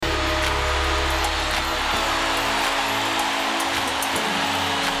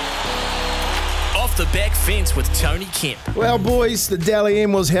the Back Fence with Tony Kemp. Well, boys, the Dally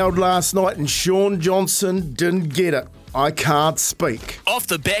M was held last night and Sean Johnson didn't get it. I can't speak. Off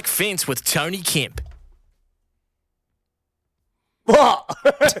the Back Fence with Tony Kemp. What?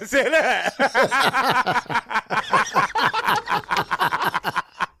 Is that it?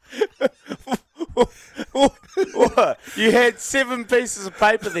 What? You had 7 pieces of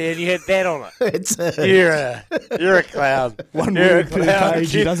paper there and you had that on it. You're a clown. One You're word per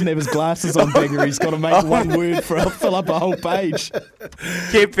page. He doesn't have his glasses on, Bigger. He's got to make one word fill up a whole page.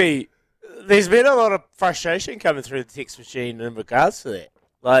 Kempy, there's been a lot of frustration coming through the text machine in regards to that.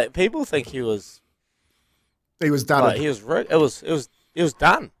 Like, people think he was done. like, it was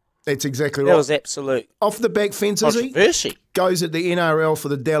done. That's exactly right. That was absolute Off the back fence, is he? controversy. Goes at the NRL for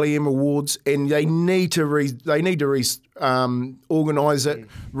the Dally M Awards, and they need to organise it,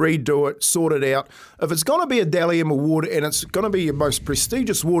 redo it, sort it out. If it's going to be a Dally M Award and it's going to be your most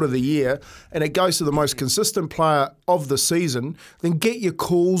prestigious award of the year, and it goes to the most consistent player of the season, then get your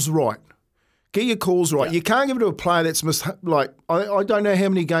calls right. Get your calls right. Yeah. You can't give it to a player that's missed, like, I don't know how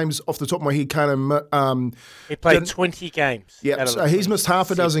many games off the top of my head, He played 20 games. yeah, so he's missed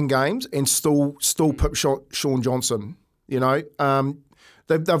half a dozen games and still pip Sean Johnson. You know,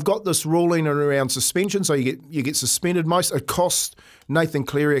 they've got this ruling around suspension, so you get suspended. It cost Nathan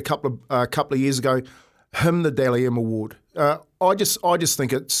Cleary a couple of years ago him the Dally M Award. I just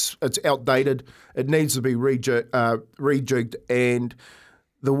think it's outdated. It needs to be rejigged. And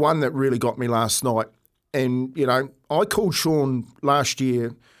the one that really got me last night, and you know, I called Sean last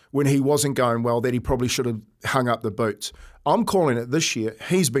year when he wasn't going well that he probably should have hung up the boots. I'm calling it this year.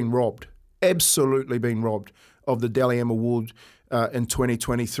 He's been robbed, absolutely been robbed of the Dally M Award in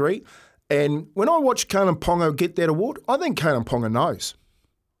 2023. And when I watched Kalen Ponga get that award, I think Kalen Ponga knows.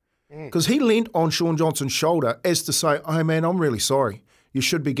 Because he leant on Sean Johnson's shoulder as to say, oh man, I'm really sorry. You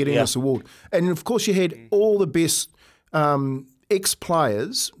should be getting this award. And of course you had all the best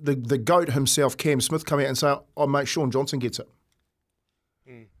ex-players, the GOAT himself, Cam Smith, come out and say, oh mate, Sean Johnson gets it.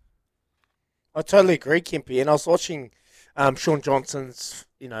 I totally agree, Kempy. And I was watching Sean Johnson's,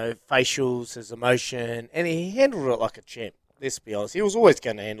 facials, his emotion, and he handled it like a champ. Let's be honest. He was always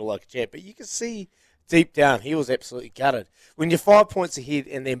going to handle like a champ, but you can see deep down he was absolutely gutted. When you're 5 points ahead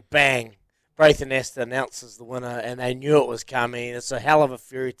and then bang, Braithen Astor announces the winner and they knew it was coming. It's a hell of a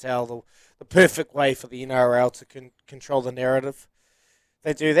fairy tale, the perfect way for the NRL to control the narrative.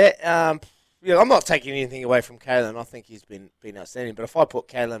 They do that. I'm not taking anything away from Kalen. I think he's been outstanding. But if I put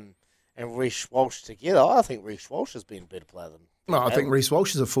Kalen and Reece Walsh together, I think Reece Walsh has been a better player than No, I think Reece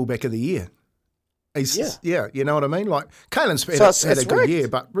Walsh is a fullback of the year. Yeah, you know what I mean? Like, Kalen's had a good year,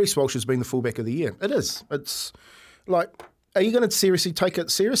 but Reece Walsh has been the fullback of the year. It is. It's like, are you going to seriously take it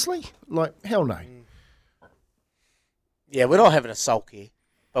seriously? Like, hell no. Yeah, we're not having a sulk here,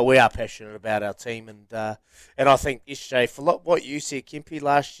 but we are passionate about our team. And I think SJ, for what you said, Kempy,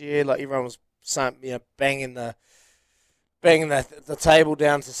 last year, like everyone was banging the table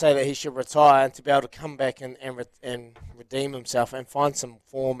down to say that he should retire, and to be able to come back and redeem himself and find some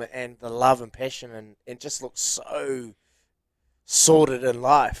form and the love and passion and just look so sorted in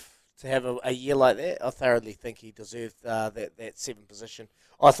life. To have a year like that, I thoroughly think he deserved that 7 position.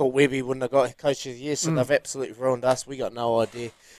 I thought Webby wouldn't have got Coach of the Year, so they've absolutely ruined us. We got no idea.